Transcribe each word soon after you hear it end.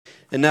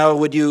And now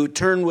would you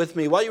turn with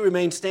me, while you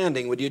remain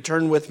standing, would you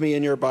turn with me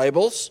in your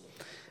Bibles?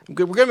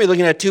 We're going to be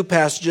looking at two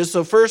passages.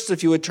 So first,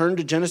 if you would turn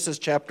to Genesis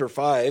chapter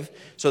 5.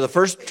 So the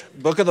first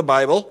book of the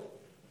Bible,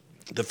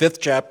 the 5th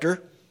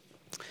chapter.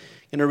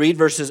 I'm going to read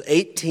verses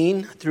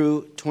 18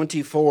 through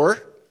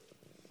 24.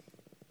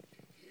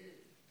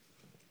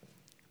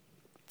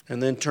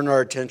 And then turn our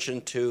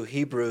attention to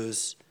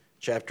Hebrews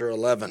chapter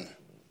 11.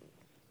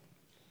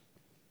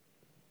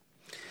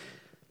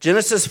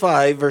 Genesis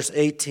 5, verse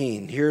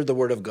 18. Hear the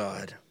word of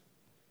God.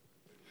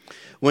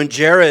 When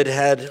Jared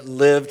had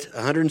lived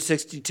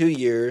 162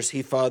 years,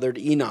 he fathered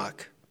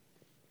Enoch.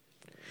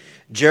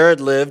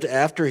 Jared lived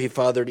after he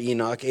fathered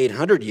Enoch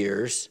 800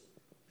 years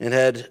and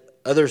had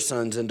other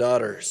sons and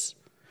daughters.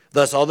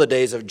 Thus all the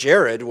days of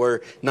Jared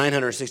were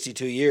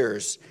 962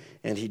 years,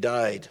 and he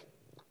died.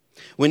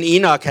 When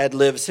Enoch had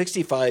lived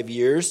 65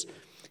 years,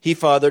 he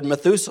fathered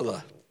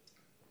Methuselah.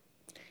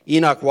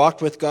 Enoch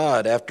walked with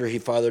God after he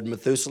fathered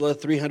Methuselah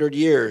 300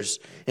 years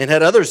and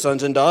had other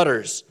sons and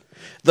daughters.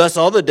 Thus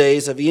all the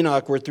days of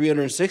Enoch were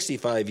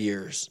 365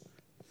 years.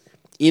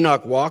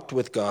 Enoch walked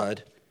with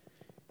God,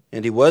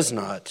 and he was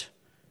not,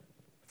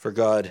 for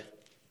God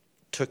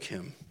took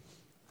him.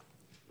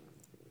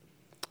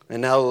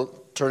 And now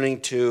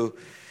turning to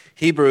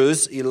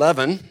Hebrews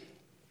 11,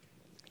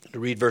 to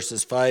read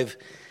verses 5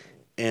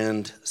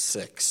 and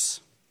 6.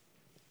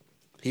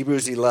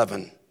 Hebrews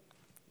 11,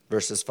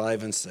 verses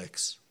 5 and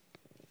 6.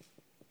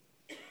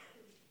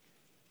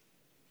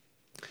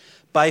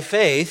 By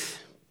faith,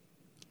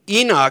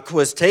 Enoch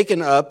was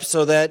taken up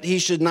so that he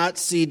should not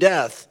see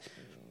death,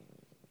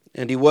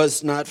 and he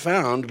was not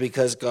found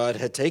because God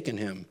had taken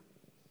him.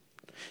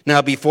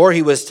 Now before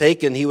he was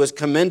taken, he was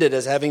commended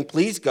as having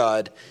pleased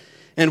God.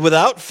 And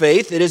without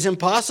faith, it is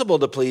impossible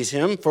to please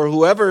him, for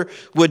whoever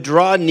would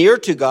draw near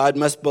to God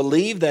must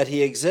believe that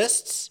he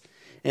exists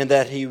and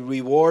that he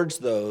rewards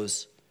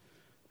those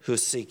who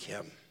seek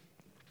him.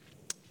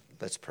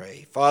 Let's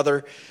pray.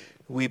 Father,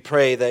 we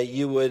pray that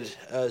you would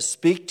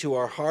speak to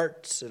our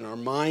hearts and our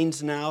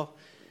minds now,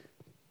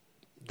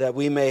 that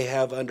we may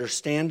have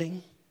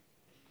understanding,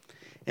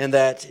 and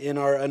that in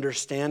our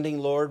understanding,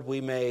 Lord, we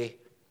may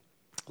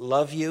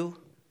love you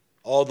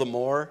all the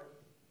more,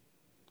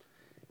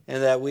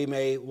 and that we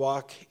may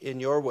walk in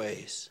your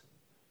ways.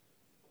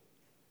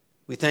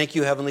 We thank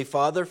you, Heavenly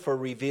Father, for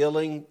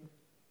revealing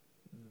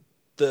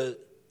the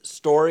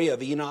story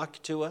of Enoch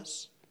to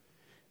us.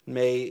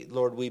 May,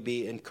 Lord, we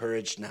be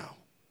encouraged now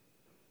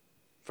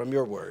from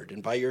your word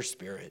and by your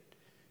Spirit,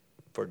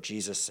 for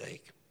Jesus'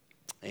 sake.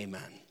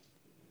 Amen.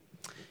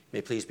 You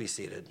may please be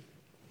seated.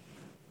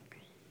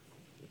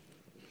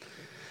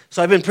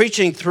 So I've been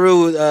preaching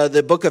through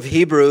the book of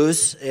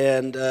Hebrews,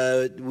 and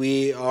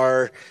we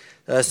are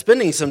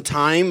spending some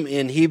time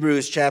in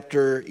Hebrews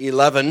chapter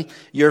 11.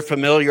 You're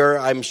familiar,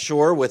 I'm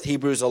sure, with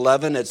Hebrews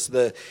 11. It's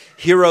the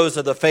heroes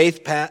of the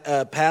faith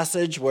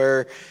passage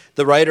where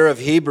the writer of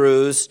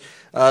Hebrews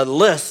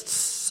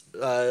lists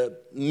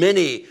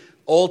many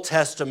Old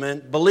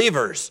Testament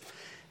believers.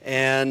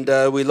 And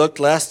we looked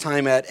last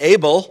time at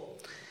Abel,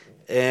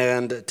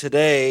 and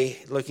today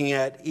looking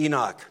at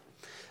Enoch.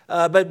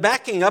 But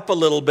backing up a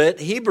little bit,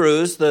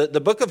 Hebrews,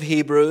 the book of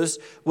Hebrews,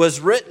 was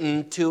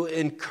written to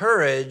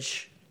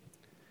encourage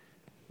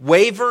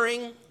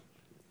wavering,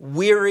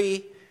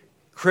 weary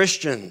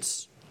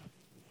Christians,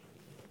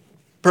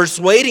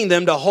 persuading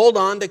them to hold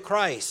on to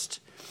Christ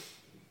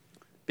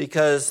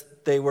because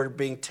they were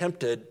being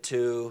tempted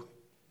to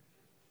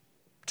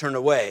turn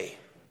away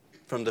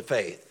from the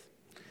faith.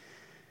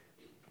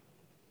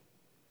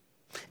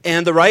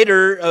 And the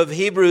writer of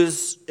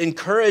Hebrews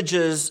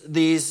encourages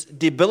these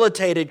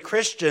debilitated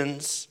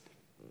Christians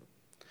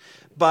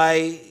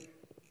by,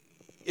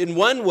 in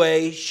one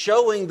way,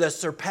 showing the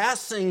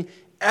surpassing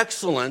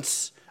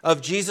excellence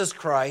of Jesus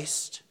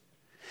Christ.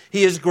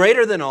 He is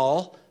greater than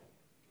all,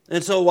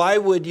 and so why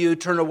would you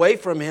turn away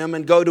from him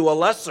and go to a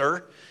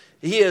lesser?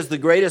 He is the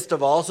greatest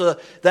of all. So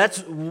that's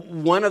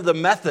one of the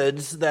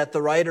methods that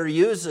the writer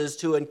uses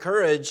to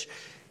encourage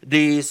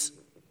these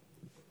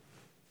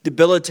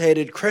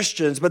debilitated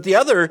Christians. But the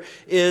other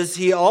is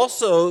he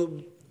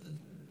also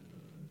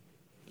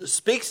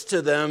speaks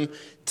to them,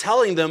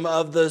 telling them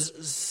of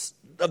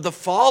the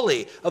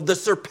folly, of the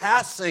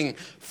surpassing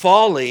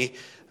folly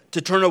to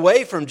turn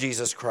away from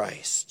Jesus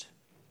Christ.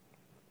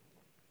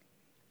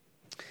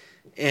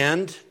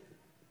 And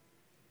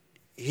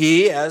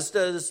he, as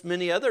does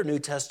many other New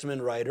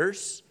Testament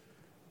writers,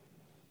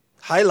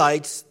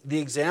 highlights the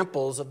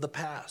examples of the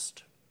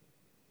past.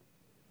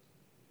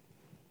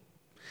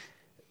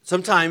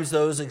 Sometimes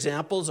those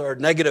examples are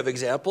negative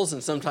examples,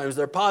 and sometimes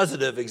they're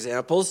positive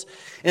examples.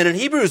 And in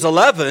Hebrews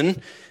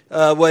 11,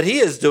 what he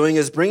is doing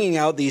is bringing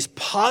out these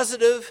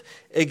positive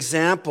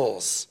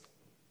examples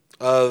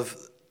of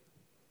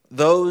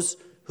those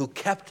who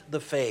kept the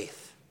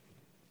faith.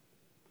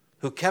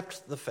 Who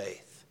kept the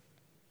faith.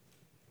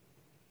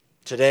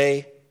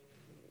 Today,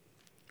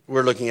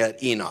 we're looking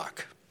at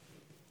Enoch.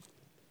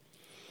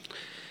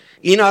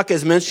 Enoch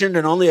is mentioned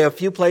in only a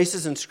few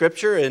places in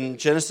Scripture. In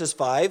Genesis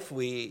 5,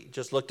 we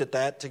just looked at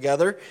that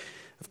together.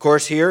 Of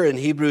course, here in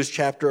Hebrews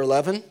chapter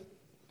 11.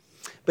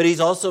 But he's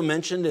also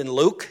mentioned in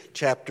Luke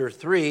chapter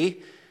 3.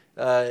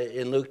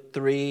 In Luke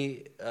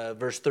 3,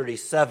 verse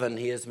 37,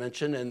 he is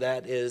mentioned, and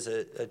that is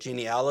a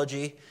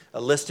genealogy,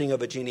 a listing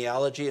of a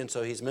genealogy, and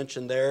so he's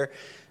mentioned there.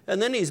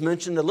 And then he's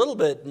mentioned a little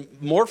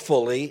bit more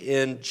fully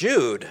in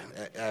Jude,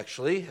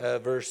 actually,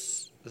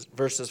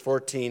 verses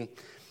 14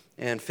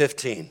 and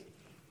 15.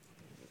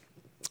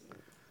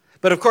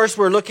 But of course,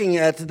 we're looking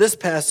at this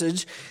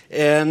passage,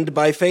 and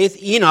by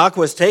faith Enoch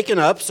was taken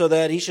up so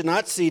that he should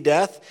not see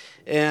death,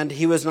 and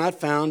he was not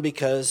found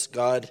because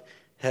God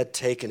had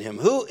taken him.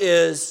 Who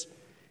is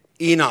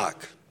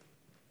Enoch?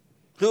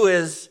 Who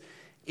is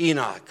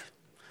Enoch?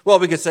 Well,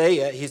 we could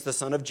say he's the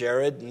son of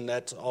Jared, and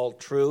that's all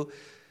true.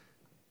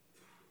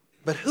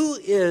 But who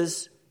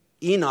is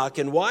Enoch,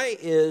 and why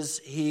is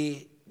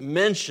he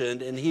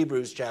mentioned in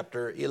Hebrews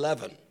chapter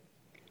 11?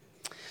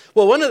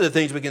 Well, one of the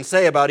things we can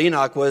say about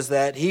Enoch was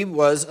that he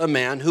was a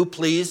man who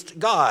pleased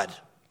God.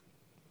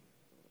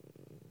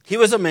 He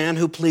was a man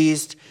who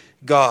pleased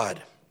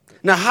God.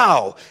 Now,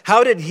 how?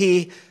 How did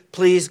he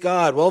please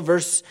God? Well,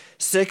 verse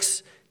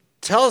 6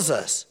 tells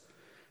us,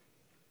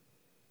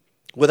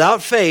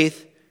 without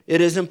faith,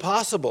 it is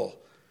impossible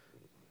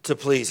to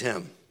please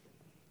him.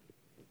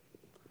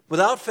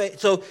 Without faith.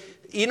 So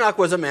Enoch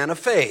was a man of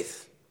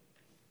faith,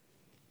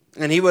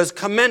 and he was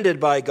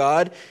commended by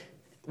God.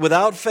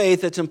 Without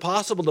faith, it's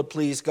impossible to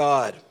please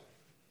God.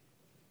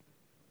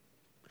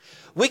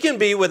 We can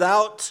be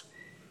without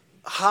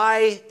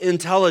high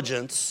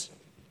intelligence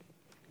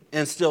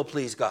and still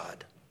please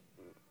God.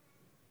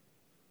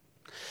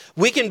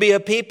 We can be a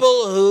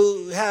people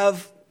who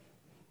have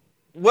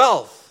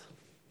wealth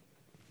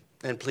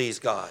and please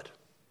God.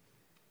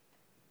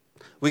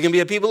 We can be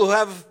a people who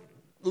have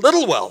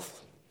little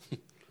wealth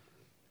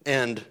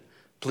and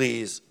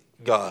please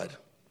God.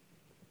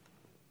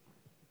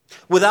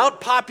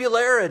 Without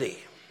popularity,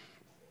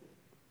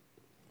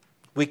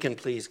 we can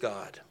please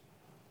God.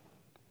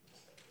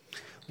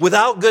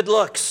 Without good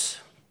looks,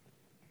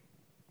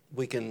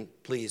 we can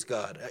please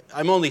God.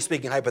 I'm only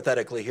speaking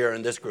hypothetically here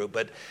in this group,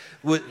 but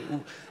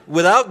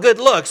without good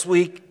looks,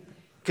 we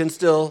can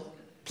still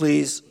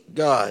please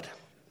God.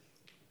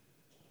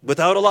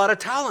 Without a lot of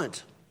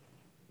talent,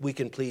 we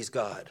can please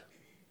God.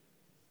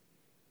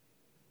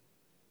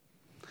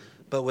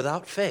 But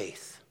without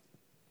faith,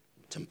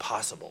 it's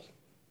impossible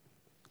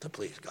to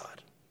please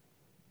God.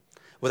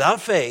 Without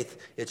faith,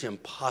 it's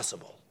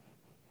impossible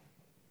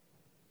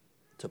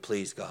to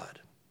please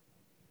God.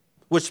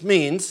 Which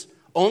means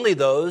only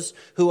those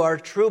who are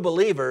true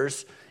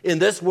believers in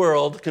this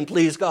world can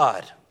please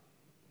God.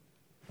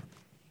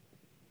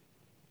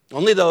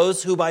 Only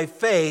those who by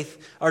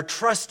faith are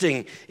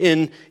trusting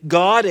in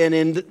God and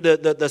in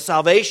the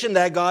salvation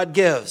that God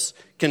gives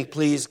can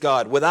please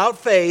God. Without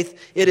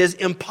faith, it is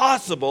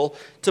impossible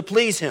to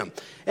please him.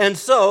 And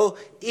so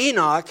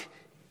Enoch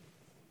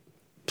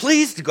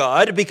pleased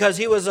God because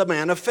he was a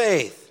man of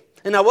faith.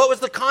 And now what was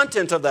the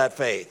content of that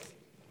faith?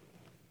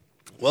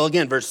 Well,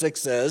 again, verse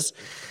 6 says,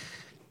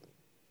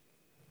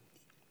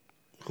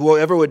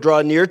 whoever would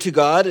draw near to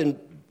God and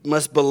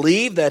must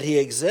believe that he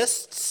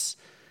exists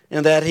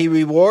and that he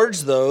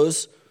rewards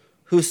those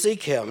who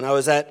seek him. Now,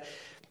 is that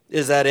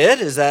it?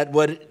 Is that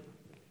what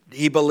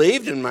he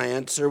believed? And my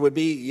answer would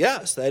be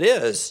yes, that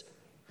is.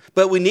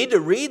 But we need to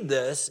read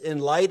this in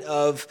light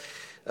of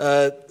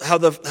how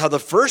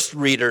the first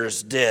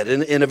readers did,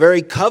 in a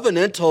very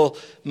covenantal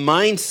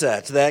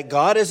mindset, that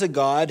God is a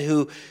God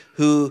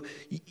who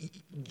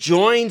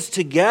joins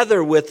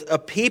together with a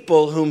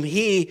people whom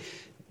he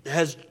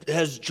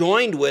has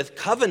joined with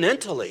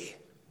covenantally,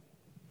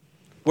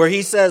 where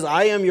he says,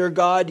 I am your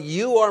God,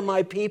 you are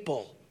my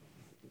people.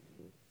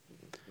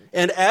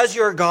 And as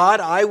your God,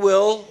 I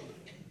will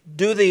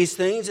do these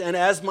things, and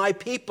as my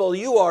people,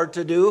 you are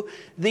to do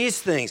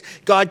these things.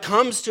 God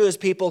comes to his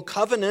people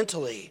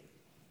covenantally.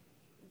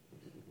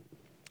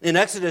 In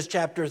Exodus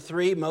chapter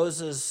 3,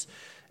 Moses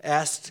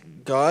asked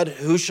God,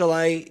 who shall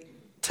I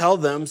tell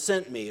them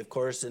sent me? Of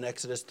course, in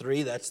Exodus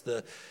 3, that's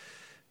the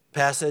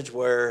passage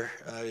where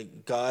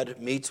God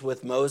meets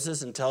with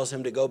Moses and tells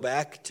him to go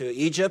back to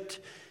Egypt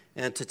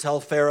and to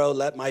tell Pharaoh,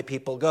 let my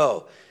people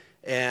go.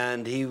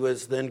 And he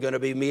was then going to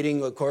be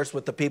meeting, of course,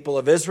 with the people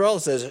of Israel.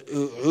 It says,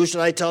 who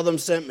should I tell them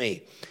sent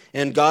me?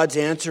 And God's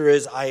answer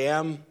is, I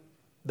am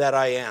that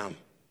I am.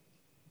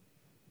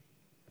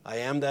 I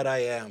am that I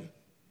am.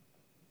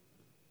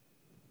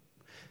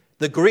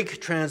 The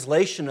Greek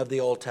translation of the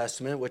Old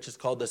Testament, which is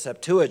called the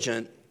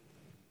Septuagint,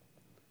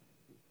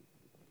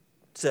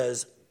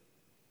 says,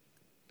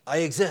 I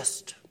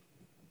exist.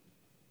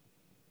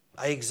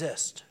 I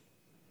exist.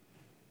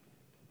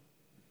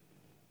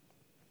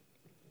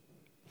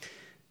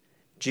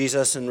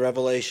 Jesus in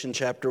Revelation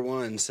chapter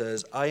 1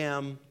 says, I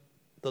am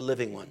the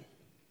living one.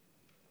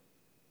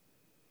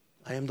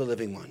 I am the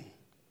living one.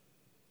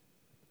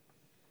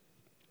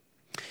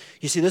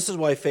 You see, this is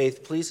why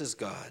faith pleases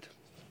God.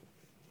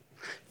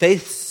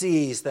 Faith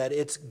sees that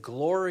its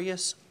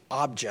glorious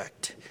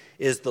object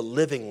is the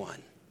living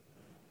one,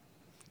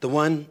 the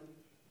one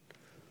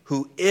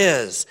who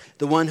is,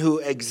 the one who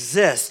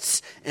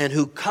exists, and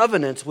who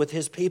covenants with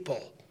his people.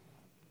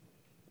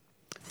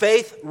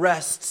 Faith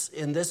rests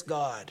in this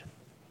God,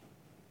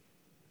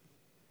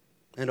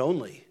 and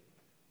only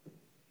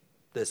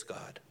this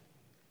God.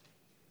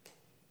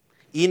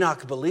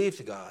 Enoch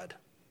believed God,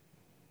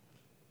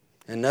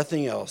 and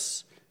nothing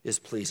else is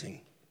pleasing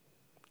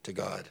to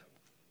God.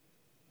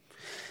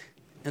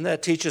 And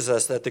that teaches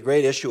us that the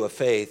great issue of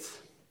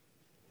faith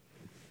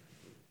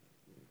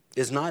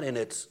is not in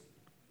its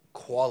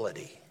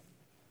quality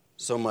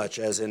so much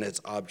as in its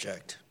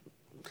object.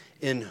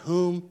 In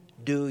whom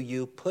do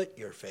you put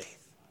your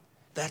faith?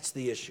 That's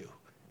the issue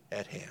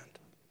at hand.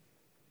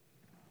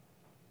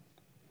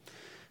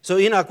 So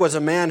Enoch was a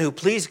man who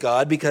pleased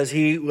God because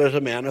he was a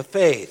man of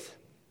faith.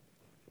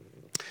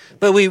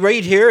 But we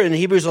read here in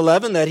Hebrews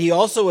 11 that he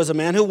also was a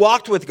man who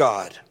walked with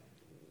God.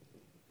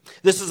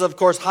 This is, of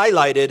course,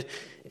 highlighted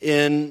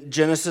in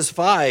Genesis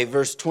 5,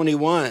 verse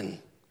 21.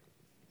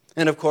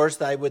 And, of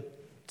course, I would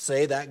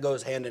say that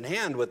goes hand in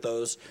hand with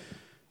those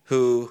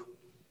who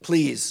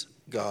please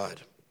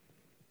God.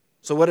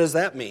 So what does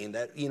that mean,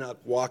 that Enoch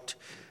walked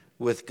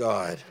with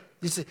God?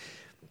 You see,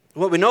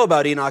 what we know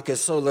about Enoch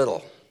is so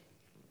little.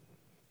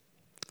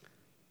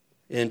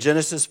 In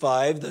Genesis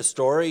 5, the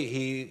story,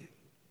 he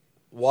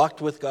walked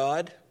with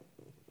God,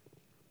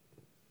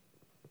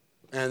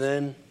 and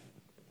then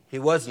he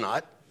was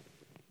not,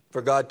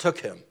 for God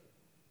took him.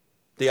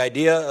 The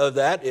idea of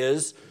that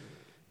is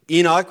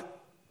Enoch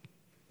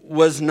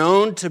was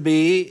known to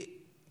be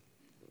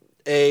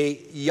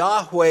a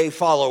Yahweh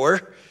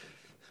follower,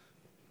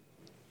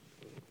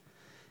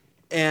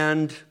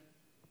 and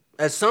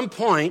at some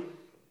point,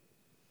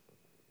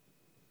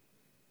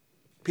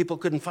 people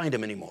couldn't find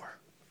him anymore.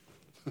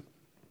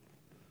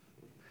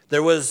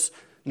 There was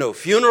no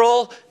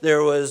funeral,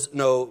 there was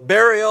no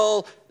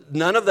burial,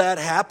 none of that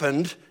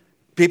happened.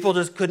 People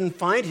just couldn't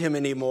find him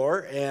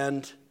anymore,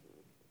 and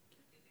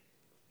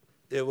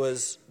it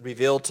was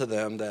revealed to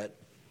them that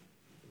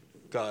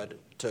God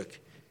took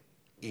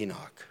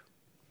Enoch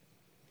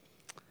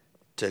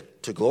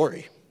to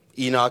glory.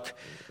 Enoch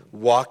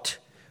walked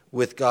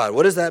with God.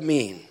 What does that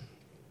mean?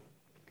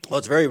 Well,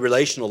 it's very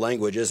relational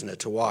language, isn't it,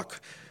 to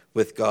walk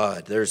with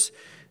God. There's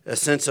a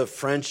sense of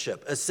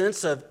friendship, a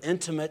sense of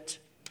intimate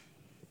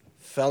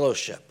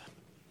fellowship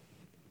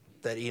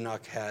that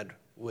Enoch had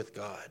with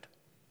God.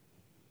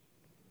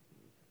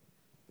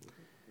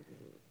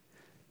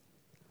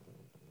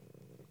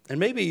 And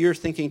maybe you're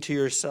thinking to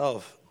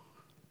yourself,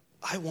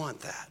 I want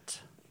that.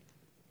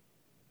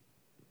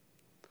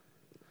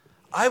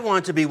 I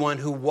want to be one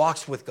who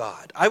walks with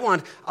God. I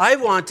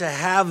want to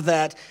have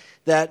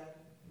that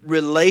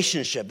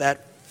relationship,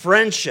 that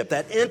friendship,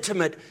 that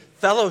intimate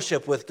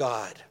fellowship with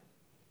God.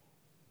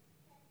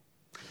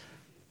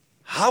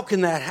 How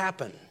can that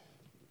happen?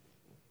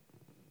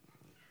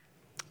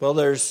 Well,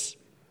 there's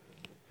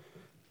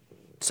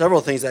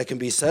several things that can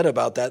be said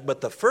about that, but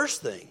the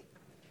first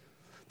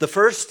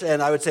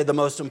and I would say the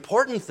most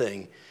important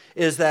thing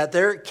is that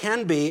there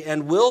can be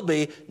and will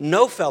be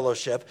no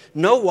fellowship,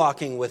 no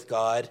walking with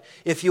God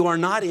if you are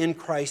not in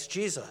Christ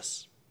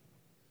Jesus.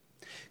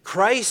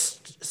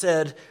 Christ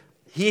said,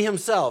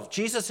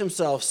 Jesus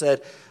himself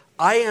said,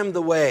 I am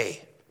the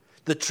way,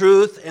 the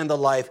truth, and the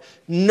life.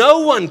 No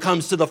one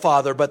comes to the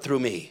Father but through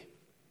me.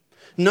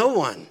 No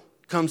one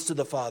comes to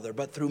the Father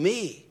but through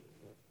me.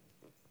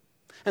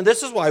 And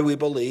this is why we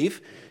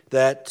believe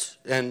that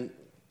and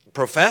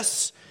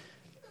profess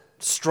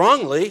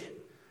strongly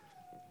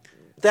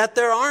that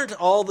there aren't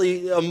all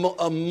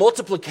the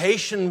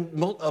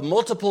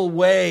multiple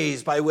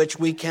ways by which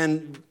we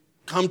can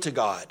come to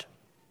God.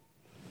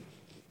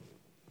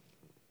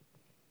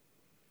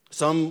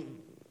 Some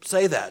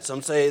say that.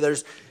 Some say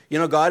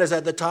God is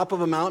at the top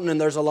of a mountain and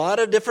there's a lot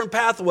of different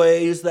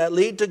pathways that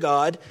lead to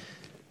God.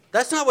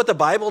 That's not what the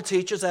Bible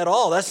teaches at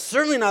all. That's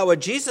certainly not what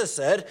Jesus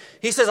said.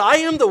 He says, I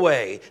am the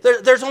way.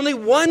 There's only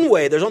one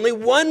way. There's only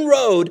one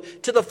road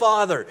to the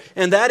Father,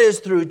 and that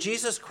is through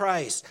Jesus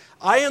Christ.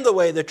 I am the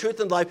way, the truth,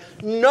 and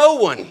life. No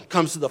one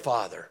comes to the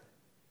Father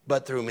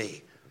but through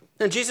me.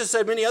 And Jesus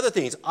said many other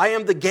things. I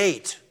am the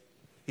gate,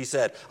 he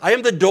said. I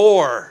am the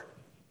door.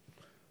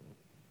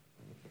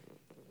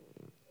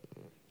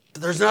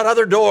 There's not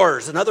other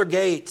doors and other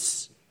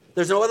gates.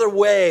 There's no other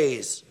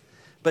ways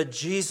but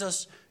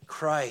Jesus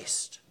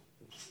Christ.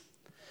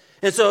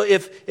 And so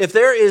if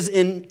there is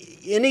in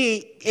any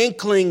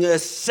inkling, a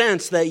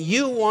sense that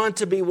you want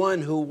to be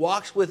one who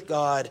walks with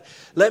God,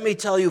 let me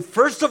tell you,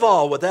 first of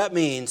all, what that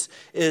means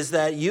is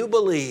that you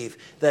believe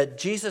that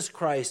Jesus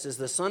Christ is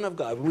the Son of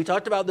God. We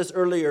talked about this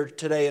earlier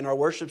today in our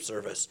worship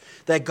service,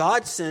 that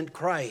God sent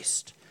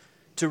Christ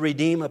to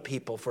redeem a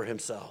people for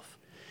himself.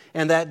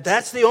 And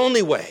that's the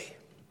only way,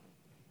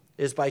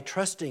 is by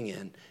trusting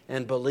in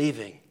and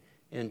believing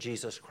in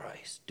Jesus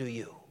Christ. Do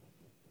you?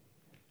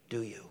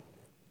 Do you?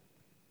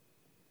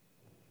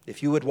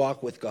 If you would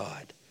walk with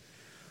God,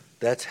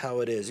 that's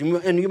how it is.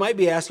 And you might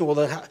be asking,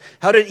 well,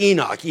 how did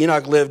Enoch?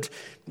 Enoch lived,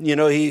 in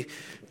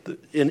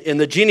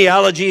the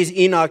genealogies,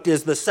 Enoch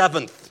is the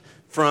seventh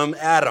from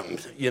Adam.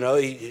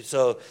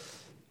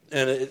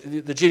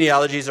 the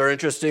genealogies are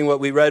interesting. What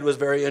we read was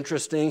very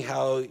interesting.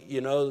 How,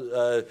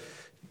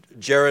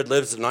 Jared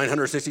lives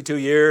 962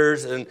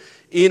 years, and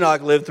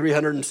Enoch lived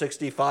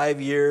 365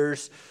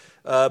 years.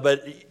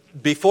 But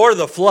before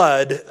the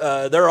flood,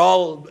 they're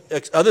all,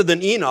 other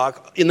than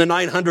Enoch, in the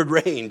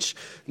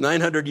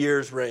 900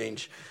 years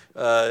range.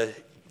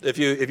 If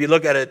you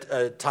look at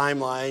a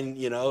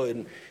timeline,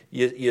 and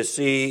you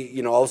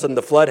see, all of a sudden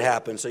the flood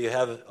happens. So you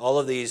have all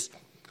of these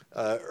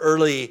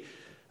early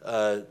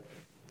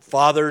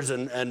fathers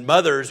and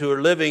mothers who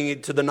are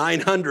living to the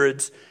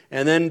 900s,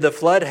 and then the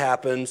flood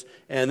happens,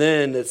 and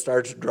then it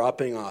starts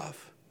dropping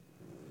off.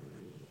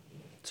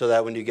 So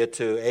that when you get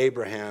to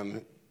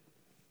Abraham,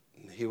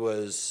 he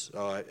was,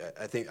 I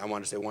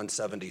want to say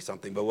 170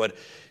 something, but but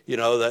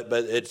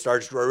it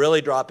starts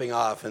really dropping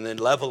off and then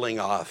leveling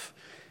off.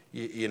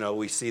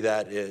 We see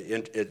that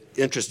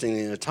interesting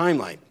in a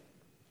timeline.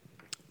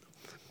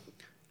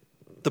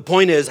 The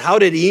point is, how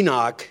did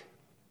Enoch,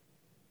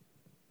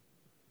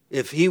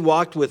 if he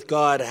walked with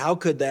God, how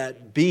could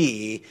that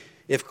be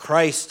if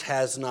Christ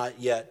has not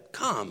yet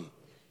come?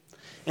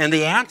 And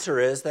the answer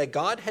is that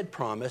God had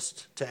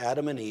promised to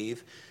Adam and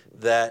Eve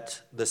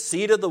that the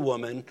seed of the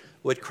woman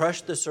would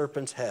crush the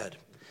serpent's head.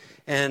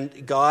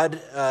 And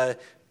God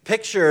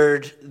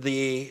pictured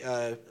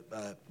the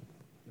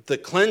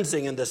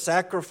cleansing and the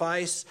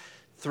sacrifice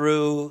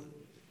through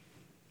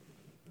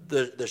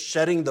the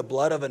shedding the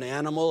blood of an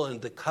animal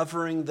and the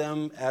covering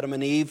them, Adam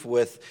and Eve,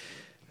 with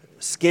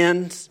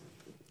skins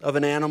of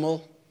an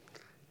animal.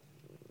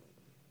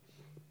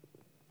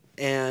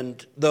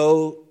 And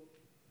though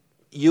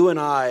you and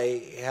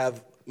I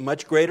have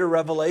much greater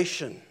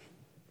revelation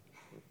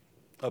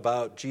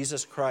about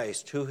Jesus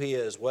Christ, who he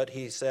is, what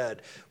he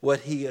said, what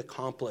he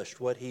accomplished,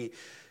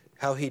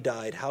 how he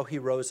died, how he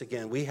rose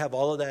again, we have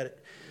all of that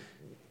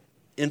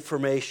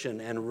information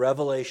and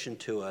revelation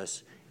to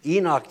us.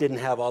 Enoch didn't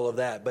have all of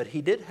that, but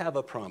he did have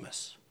a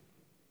promise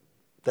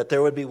that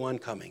there would be one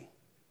coming.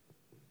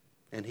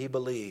 And he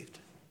believed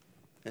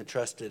and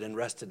trusted and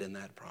rested in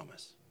that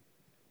promise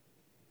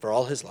for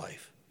all his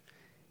life.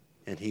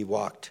 And he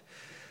walked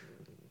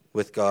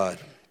with God.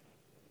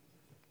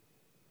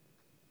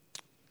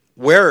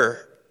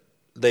 Where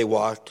they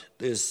walked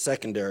is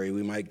secondary.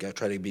 We might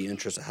try to be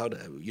interested.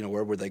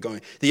 Where were they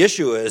going? The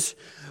issue is,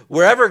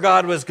 wherever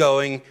God was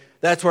going,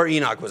 that's where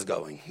Enoch was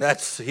going.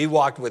 He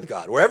walked with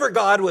God. Wherever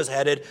God was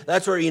headed,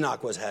 that's where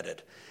Enoch was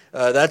headed.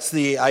 That's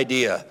the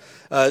idea.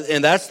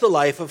 And that's the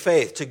life of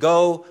faith, to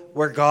go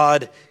where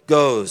God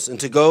goes and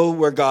to go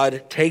where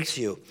God takes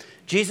you.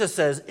 Jesus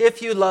says,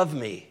 if you love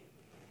me,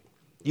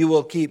 you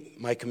will keep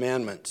my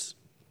commandments.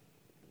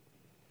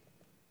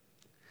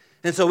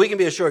 And so we can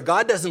be assured,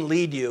 God doesn't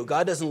lead you,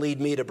 God doesn't lead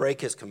me to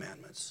break his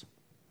commandments.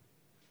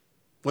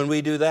 When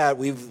we do that,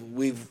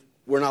 we're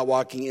not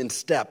walking in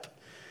step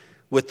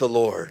with the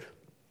Lord.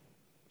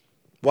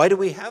 Why do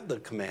we have the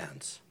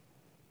commands?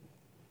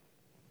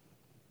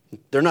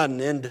 They're not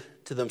an end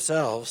to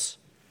themselves,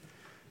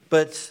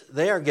 but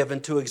they are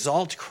given to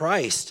exalt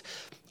Christ.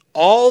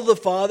 All the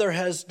Father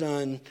has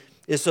done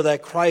is so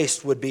that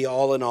Christ would be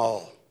all in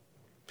all.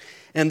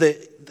 And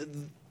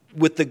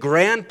with the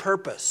grand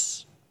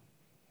purpose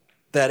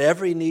that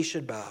every knee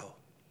should bow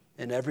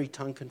and every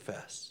tongue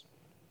confess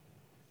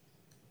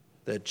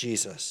that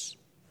Jesus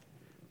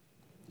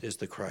is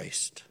the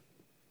Christ.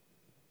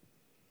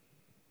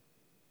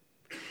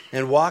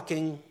 And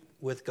walking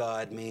with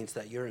God means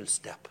that you're in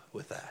step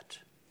with that.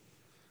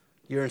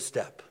 You're in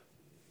step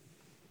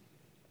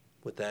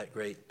with that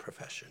great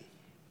profession.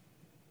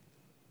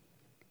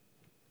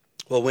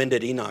 Well, when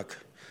did Enoch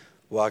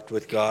walk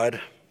with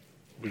God?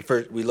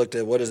 We looked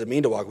at what does it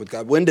mean to walk with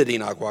God. When did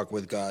Enoch walk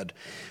with God?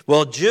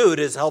 Well, Jude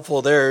is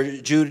helpful there.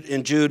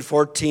 In Jude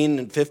 14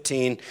 and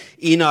 15,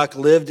 Enoch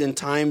lived in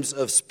times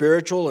of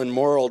spiritual and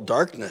moral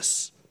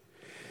darkness.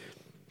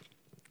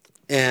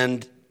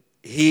 And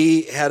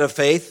he had a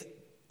faith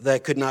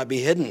that could not be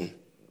hidden.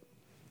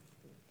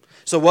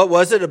 So what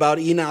was it about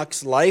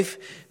Enoch's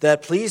life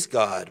that pleased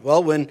God?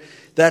 Well, when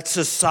that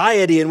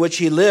society in which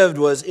he lived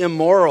was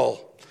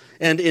immoral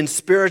and in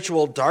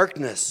spiritual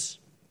darkness,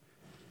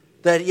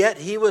 that yet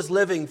he was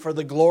living for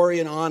the glory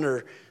and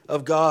honor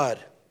of God,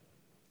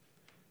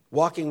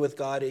 walking with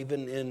God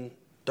even in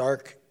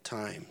dark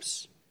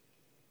times.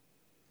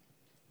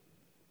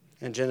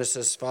 And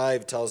Genesis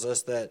 5 tells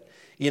us that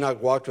Enoch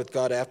walked with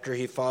God after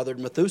he fathered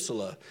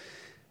Methuselah,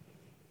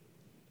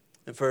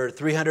 and for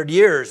 300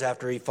 years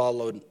after he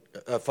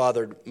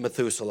fathered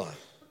Methuselah.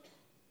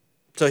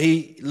 So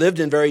he lived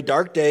in very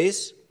dark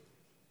days,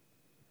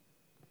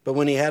 but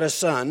when he had a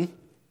son,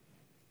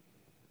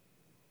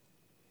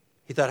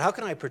 he thought, how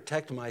can I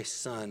protect my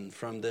son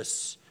from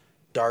this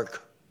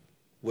dark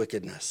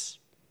wickedness?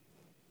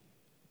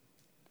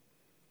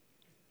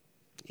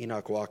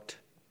 Enoch walked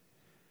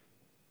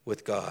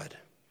with God.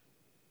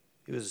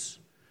 He was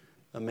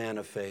a man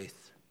of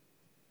faith.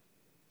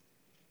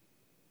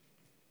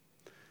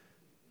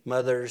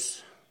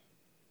 Mothers,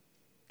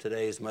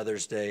 today is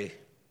Mother's Day,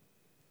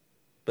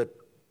 but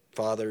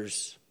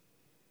fathers,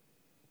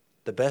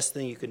 the best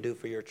thing you can do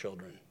for your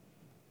children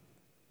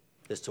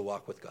is to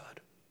walk with God.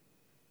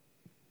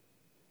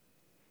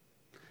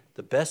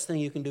 The best thing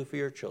you can do for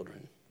your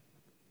children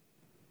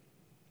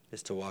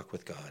is to walk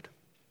with God.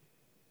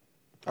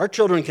 Our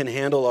children can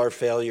handle our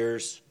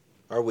failures,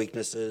 our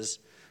weaknesses,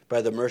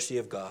 by the mercy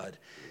of God.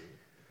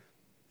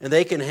 And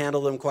they can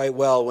handle them quite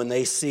well when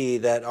they see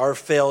that our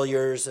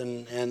failures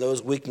and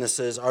those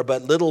weaknesses are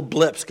but little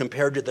blips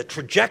compared to the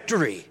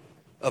trajectory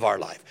of our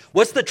life.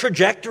 What's the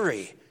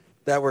trajectory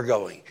that we're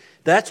going?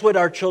 That's what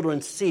our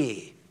children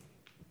see.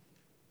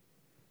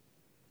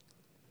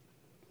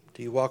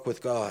 Do you walk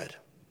with God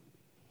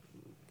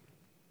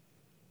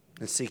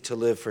and seek to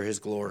live for His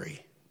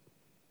glory?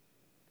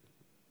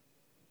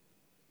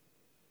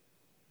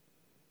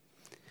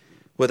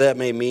 What that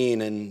may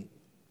mean in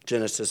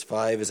Genesis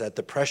 5 is that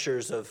the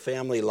pressures of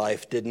family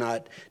life did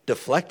not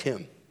deflect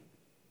him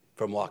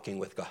from walking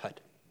with God.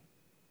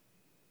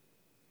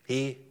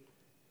 He,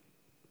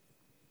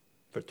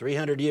 for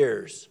 300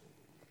 years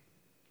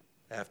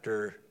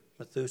after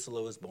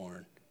Methuselah was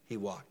born, he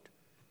walked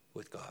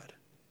with God.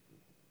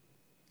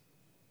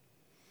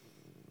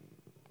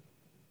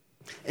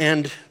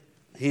 And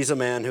he's a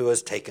man who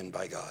was taken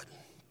by God.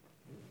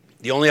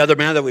 The only other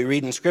man that we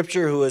read in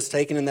Scripture who was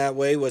taken in that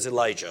way was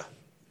Elijah.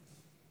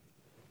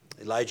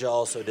 Elijah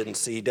also didn't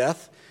see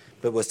death,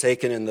 but was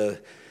taken in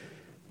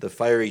the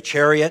fiery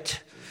chariot.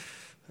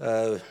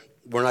 We're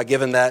not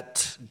given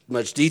that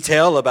much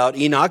detail about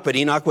Enoch, but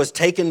Enoch was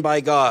taken by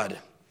God.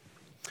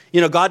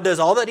 You know, God does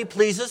all that He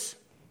pleases.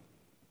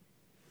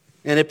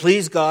 And it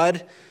pleased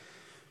God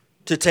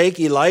to take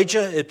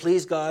Elijah. It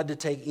pleased God to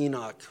take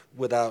Enoch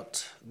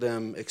without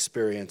them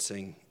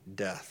experiencing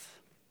death.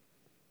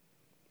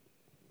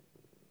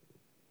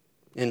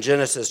 In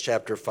Genesis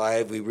chapter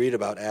 5, we read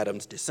about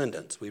Adam's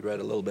descendants. We read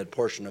a little bit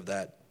portion of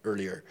that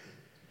earlier.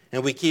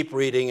 And we keep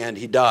reading, and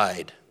he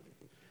died.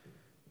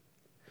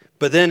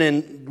 But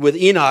then with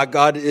Enoch,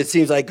 God, it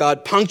seems like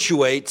God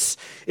punctuates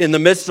in the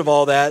midst of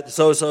all that,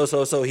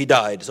 so he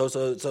died.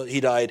 So he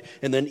died.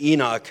 And then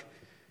Enoch,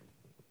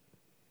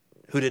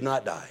 who did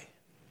not die.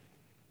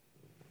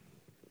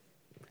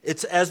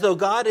 It's as though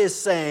God is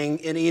saying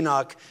in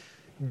Enoch,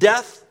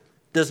 death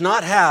does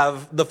not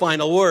have the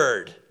final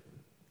word.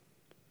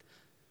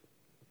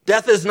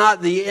 Death is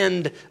not the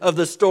end of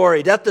the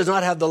story. Death does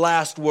not have the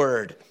last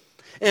word.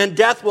 And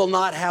death will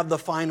not have the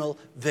final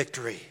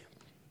victory.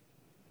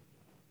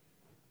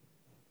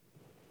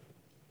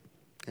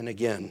 And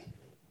again,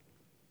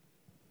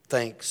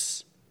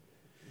 thanks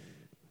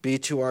be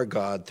to our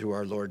God through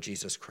our Lord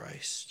Jesus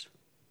Christ.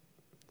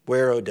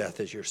 Where, O death,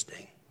 is your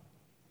sting?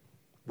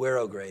 Where,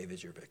 O grave,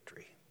 is your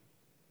victory?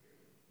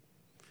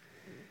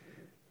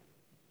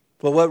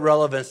 Well, what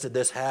relevance did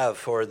this have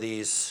for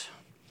these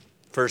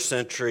first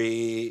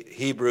century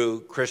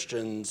Hebrew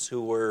Christians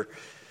who were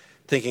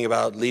thinking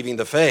about leaving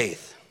the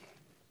faith?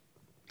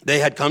 They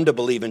had come to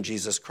believe in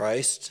Jesus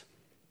Christ.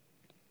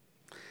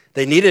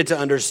 They needed to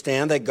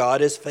understand that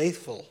God is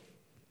faithful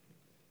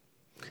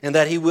and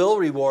that He will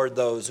reward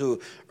those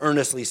who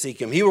earnestly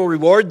seek Him. He will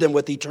reward them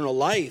with eternal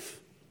life.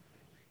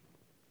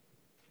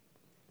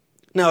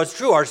 Now, it's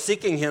true, our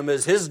seeking Him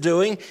is His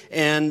doing,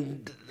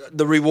 and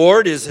the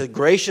reward is a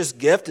gracious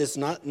gift. It's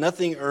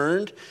nothing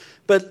earned.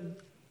 But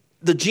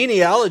the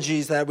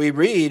genealogies that we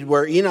read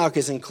where Enoch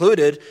is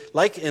included,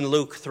 like in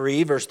Luke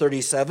 3, verse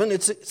 37,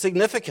 it's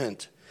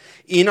significant.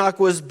 Enoch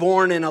was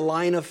born in a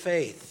line of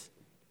faith,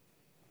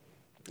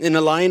 in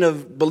a line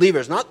of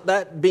believers. Not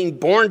that being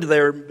born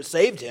there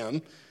saved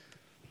him,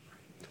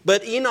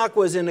 but Enoch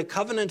was in a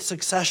covenant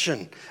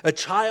succession, a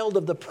child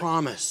of the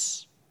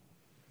promise.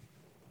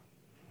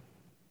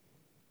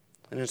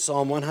 And in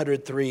Psalm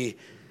 103,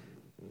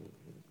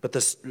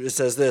 it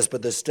says this,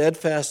 "But the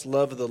steadfast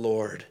love of the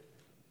Lord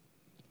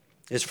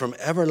is from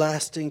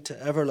everlasting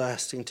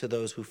to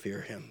those who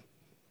fear Him,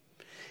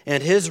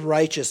 and His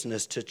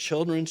righteousness to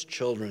children's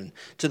children,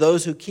 to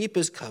those who keep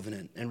His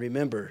covenant and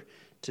remember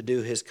to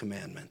do His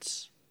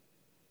commandments."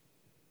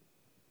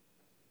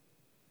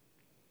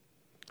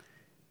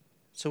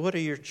 So what are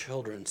your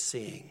children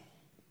seeing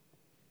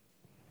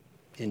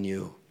in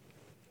you?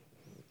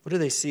 What do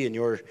they see in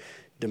your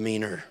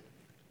demeanor?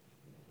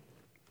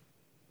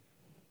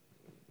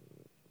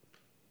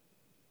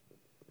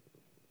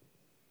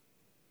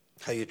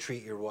 How you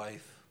treat your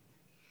wife,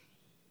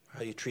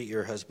 how you treat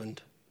your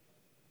husband,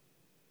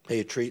 how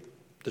you treat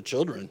the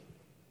children.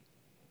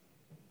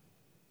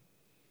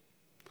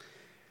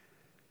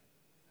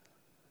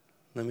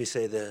 Let me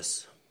say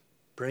this.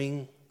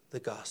 Bring the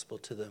gospel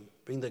to them.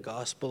 Bring the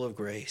gospel of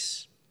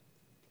grace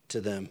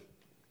to them.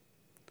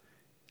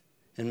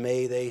 And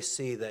may they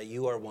see that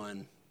you are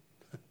one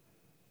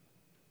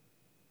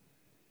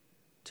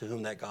to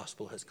whom that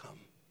gospel has come.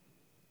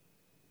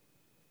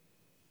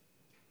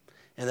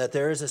 And that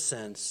there is a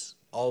sense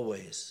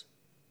always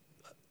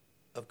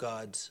of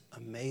God's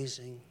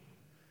amazing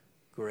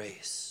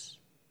grace.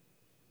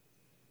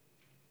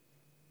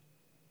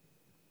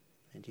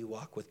 And you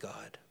walk with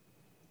God.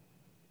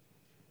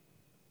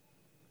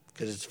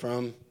 Because it's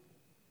from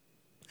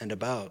and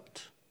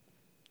about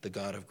the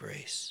God of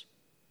grace.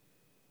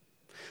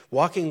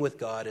 Walking with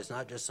God is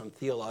not just some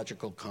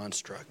theological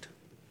construct.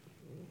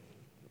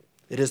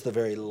 It is the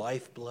very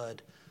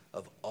lifeblood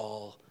of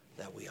all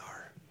that we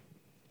are.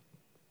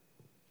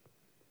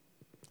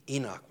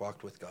 Enoch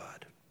walked with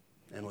God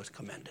and was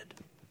commended.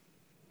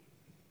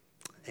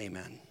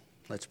 Amen.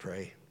 Let's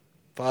pray.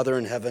 Father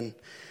in heaven,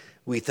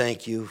 we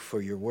thank you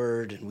for your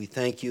word, and we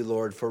thank you,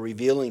 Lord, for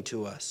revealing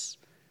to us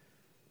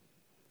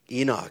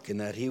Enoch, and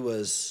that he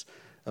was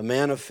a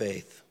man of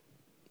faith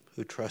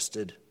who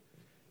trusted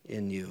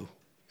in you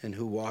and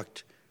who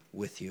walked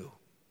with you.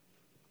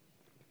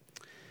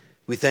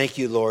 We thank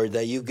you, Lord,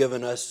 that you've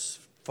given us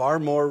far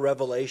more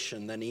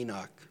revelation than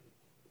Enoch.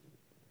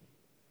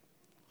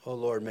 Oh,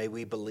 Lord, may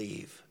we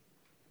believe.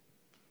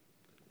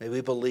 May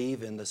we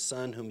believe in the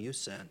Son whom you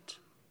sent.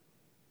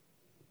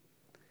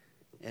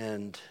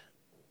 And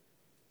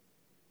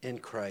in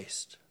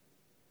Christ,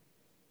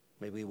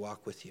 may we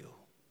walk with you.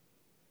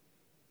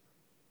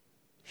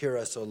 Hear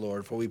us, O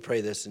Lord, for we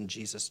pray this in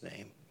Jesus'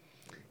 name.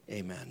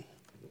 Amen.